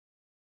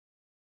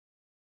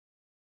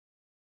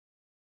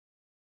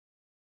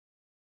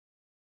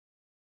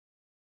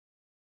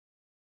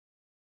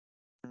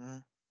 हम्म,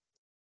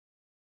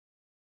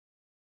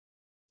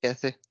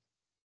 कैसे?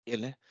 ये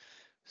लें.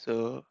 So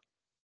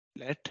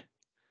let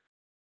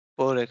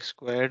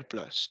 4x²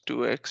 plus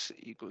 2x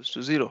equals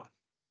to 0.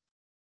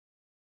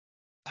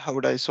 How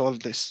would I solve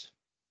this?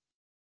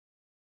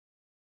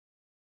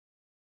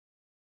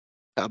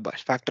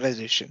 शाबाश,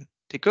 फैक्टराइजेशन.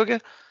 ठीक हो गया.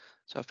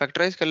 सो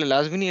फैक्टराइज कर ले.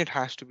 लाजमी नहीं it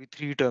has to be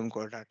 3 term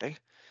quadratic.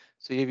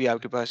 सो ये भी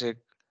आपके पास एक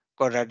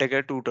क्वाड्रेटिक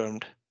है 2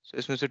 टर्म्ड. सो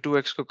इसमें से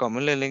 2x को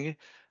कॉमन ले लेंगे.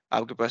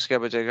 आपके पास क्या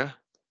बचेगा?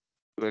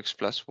 2x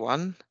plus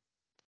 1.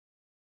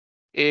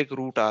 एक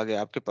रूट आ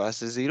गया आपके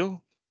पास 0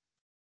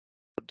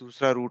 और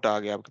दूसरा रूट आ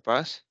गया आपके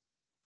पास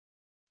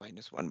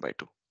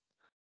 -1/2.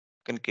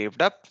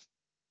 concaved up.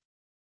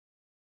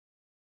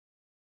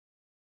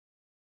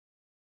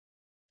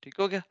 ठीक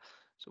हो गया?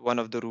 So one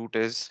of the root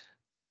is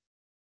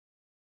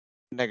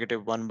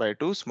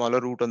 -1/2, smaller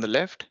root on the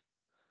left.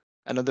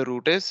 Another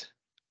root is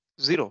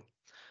 0.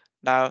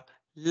 Now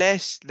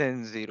less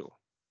than 0.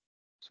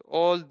 So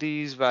all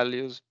these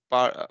values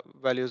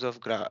of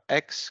graph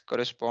x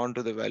correspond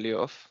to the value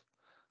of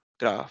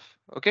graph.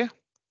 Okay?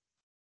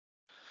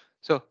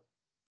 So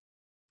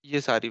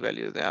ये सारी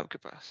values हैं आपके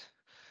पास.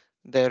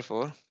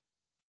 Therefore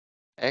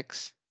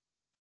x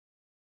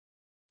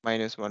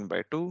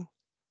 -1/2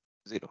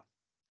 0.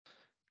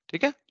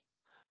 ठीक है?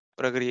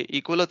 और अगर ये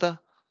equal होता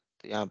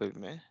तो यहाँ पे भी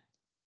मैं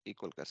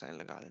इक्वल का साइन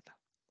लगा देता.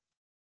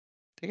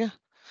 ठीक है?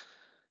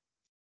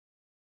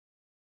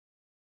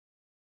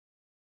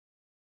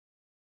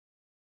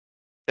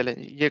 चलें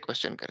ये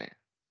क्वेश्चन करें.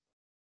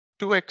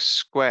 2x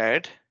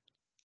squared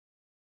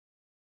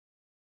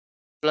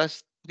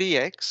plus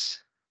 3x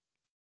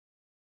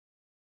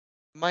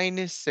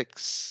minus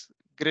 6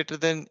 greater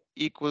than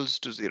equals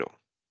to 0.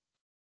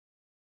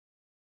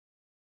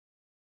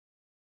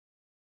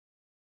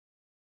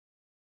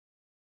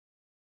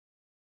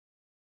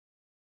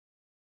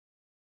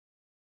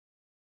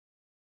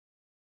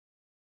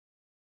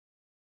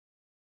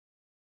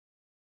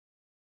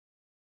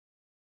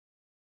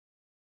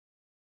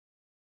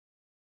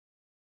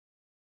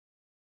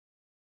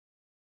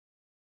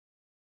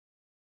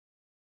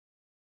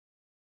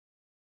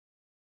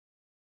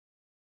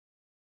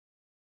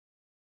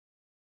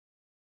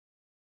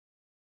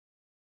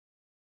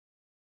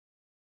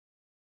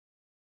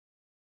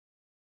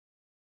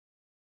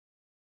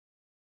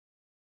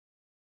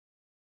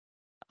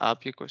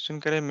 आप ये क्वेश्चन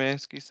करें, मैं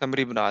इसकी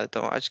समरी बना देता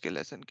हूँ आज के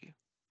लेसन की.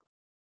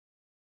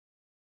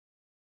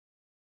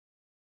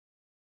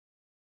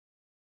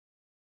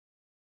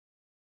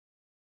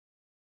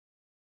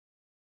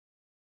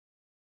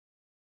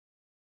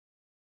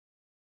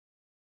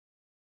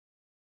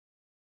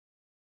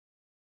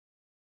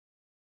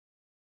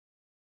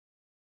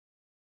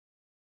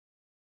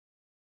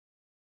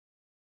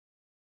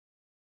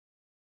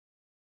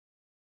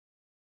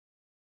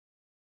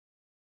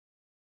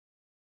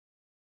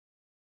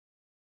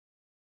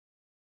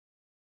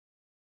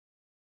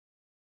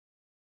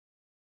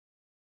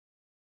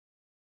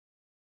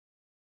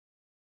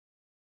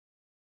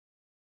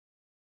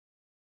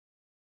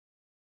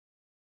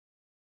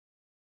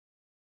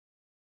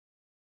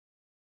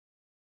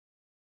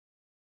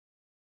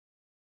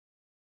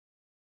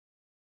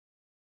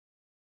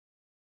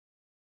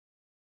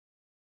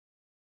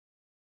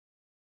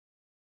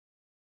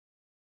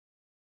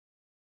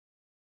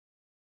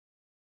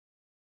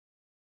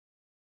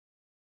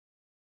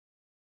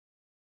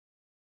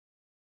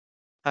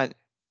 हाँ जी.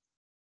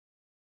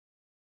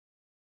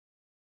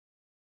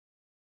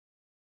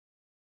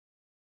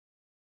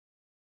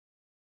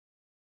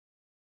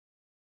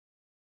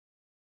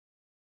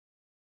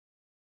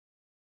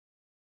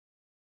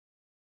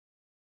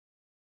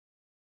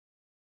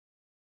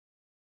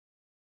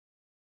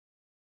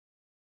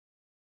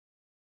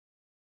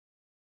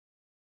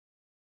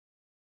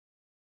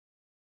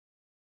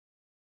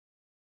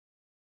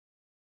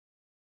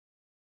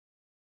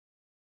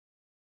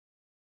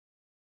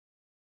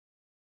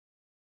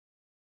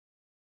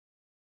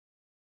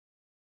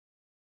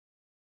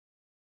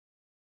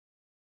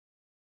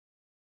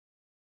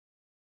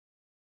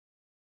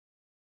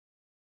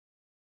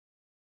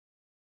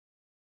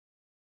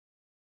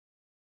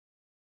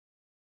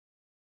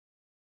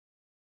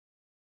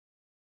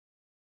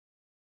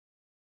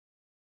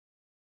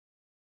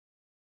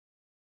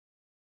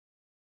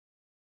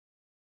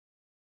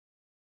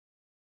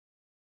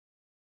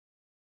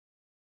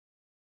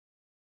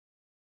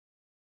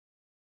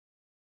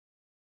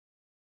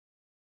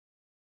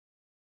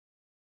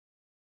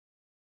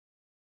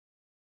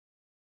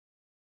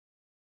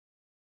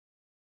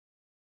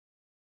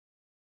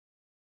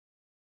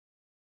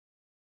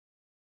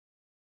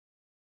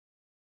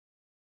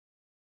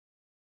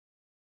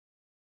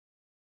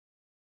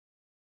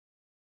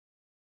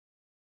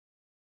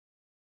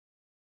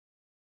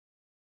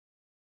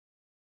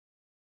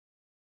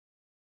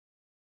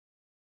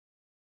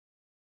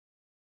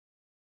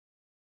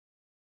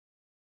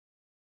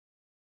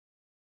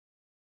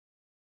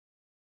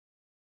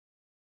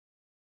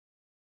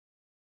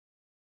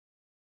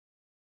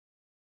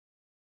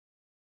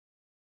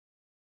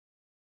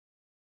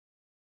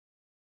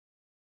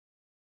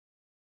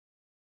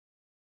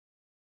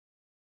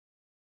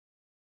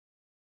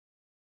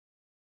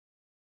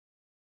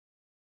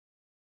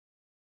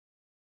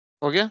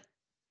 हो गया?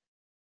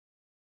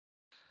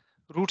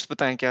 रूट्स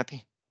बताएं क्या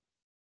थी?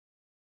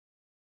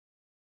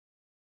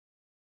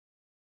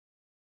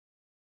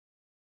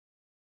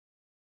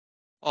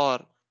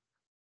 और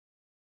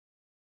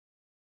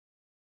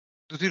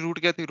दूसरी रूट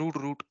क्या थी? रूट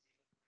रूट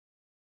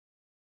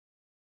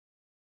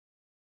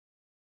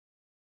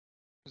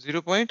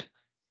 0 पॉइंट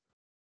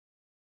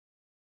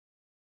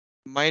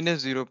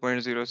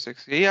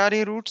 -0.06 यही आ रही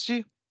है रूट्स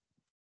जी.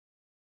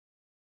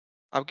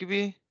 आपकी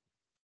भी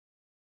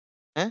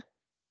है?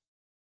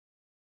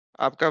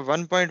 आपका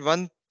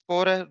 1.14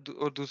 4 है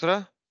और दूसरा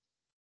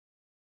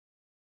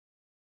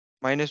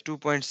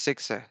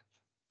 -2.6 है।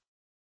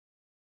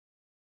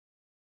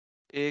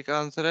 एक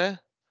आंसर है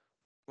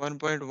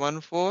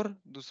 1.14,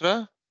 दूसरा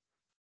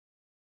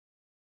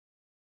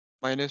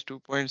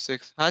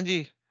 -2.6। हाँ जी,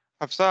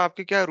 हफ्सा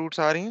आपकी क्या रूट्स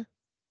आ रही हैं?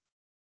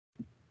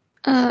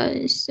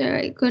 Sir,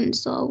 I couldn't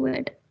solve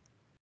it.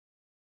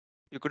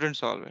 You couldn't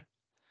solve it.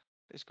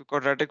 इसको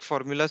क्वाड्रेटिक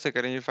फॉर्मूला से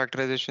करें, ये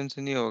फैक्टराइजेशन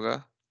से नहीं होगा।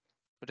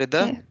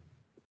 रिदा? Okay.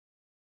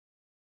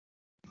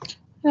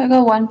 I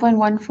got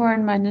 1.14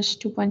 and minus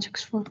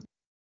 2.64.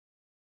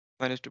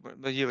 -2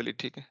 बस ये वाली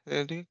ठीक है।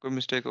 ठीक है, कोई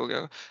मिस्टेक हो गया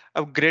होगा।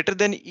 अब ग्रेटर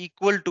देन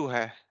इक्वल टू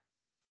है,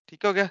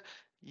 ठीक हो गया।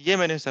 ये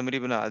मैंने समरी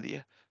बना दी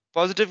है।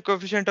 Positive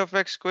coefficient of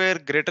x square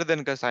greater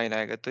than का साइन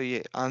आएगा, तो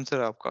ये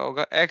आंसर आपका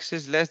होगा x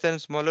is less than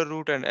smaller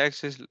root and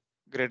x is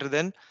greater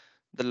than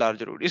the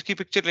larger root. इसकी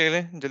पिक्चर ले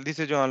लें जल्दी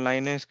से, जो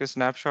ऑनलाइन है इसके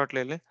स्नैपशॉट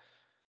ले लें।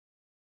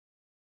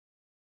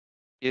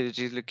 ये जो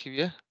चीज लिखी हुई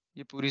है,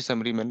 ये पूरी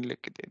समरी मैंने लिख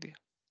के दे दी।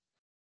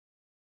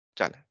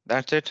 चले,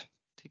 दैट्स इट।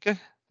 ठीक है,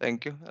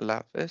 thank you, Allah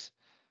Hafiz.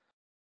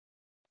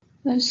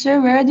 Sir,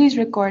 where are these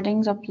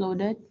recordings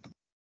uploaded?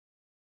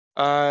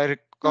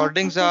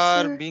 Recordings Okay,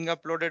 are sir. being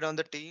uploaded on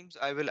the Teams.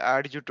 I will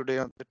add you today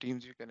on the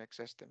Teams. You can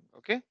access them.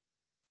 Okay.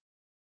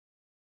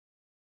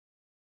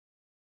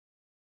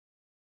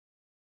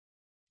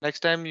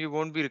 Next time you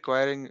won't be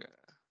requiring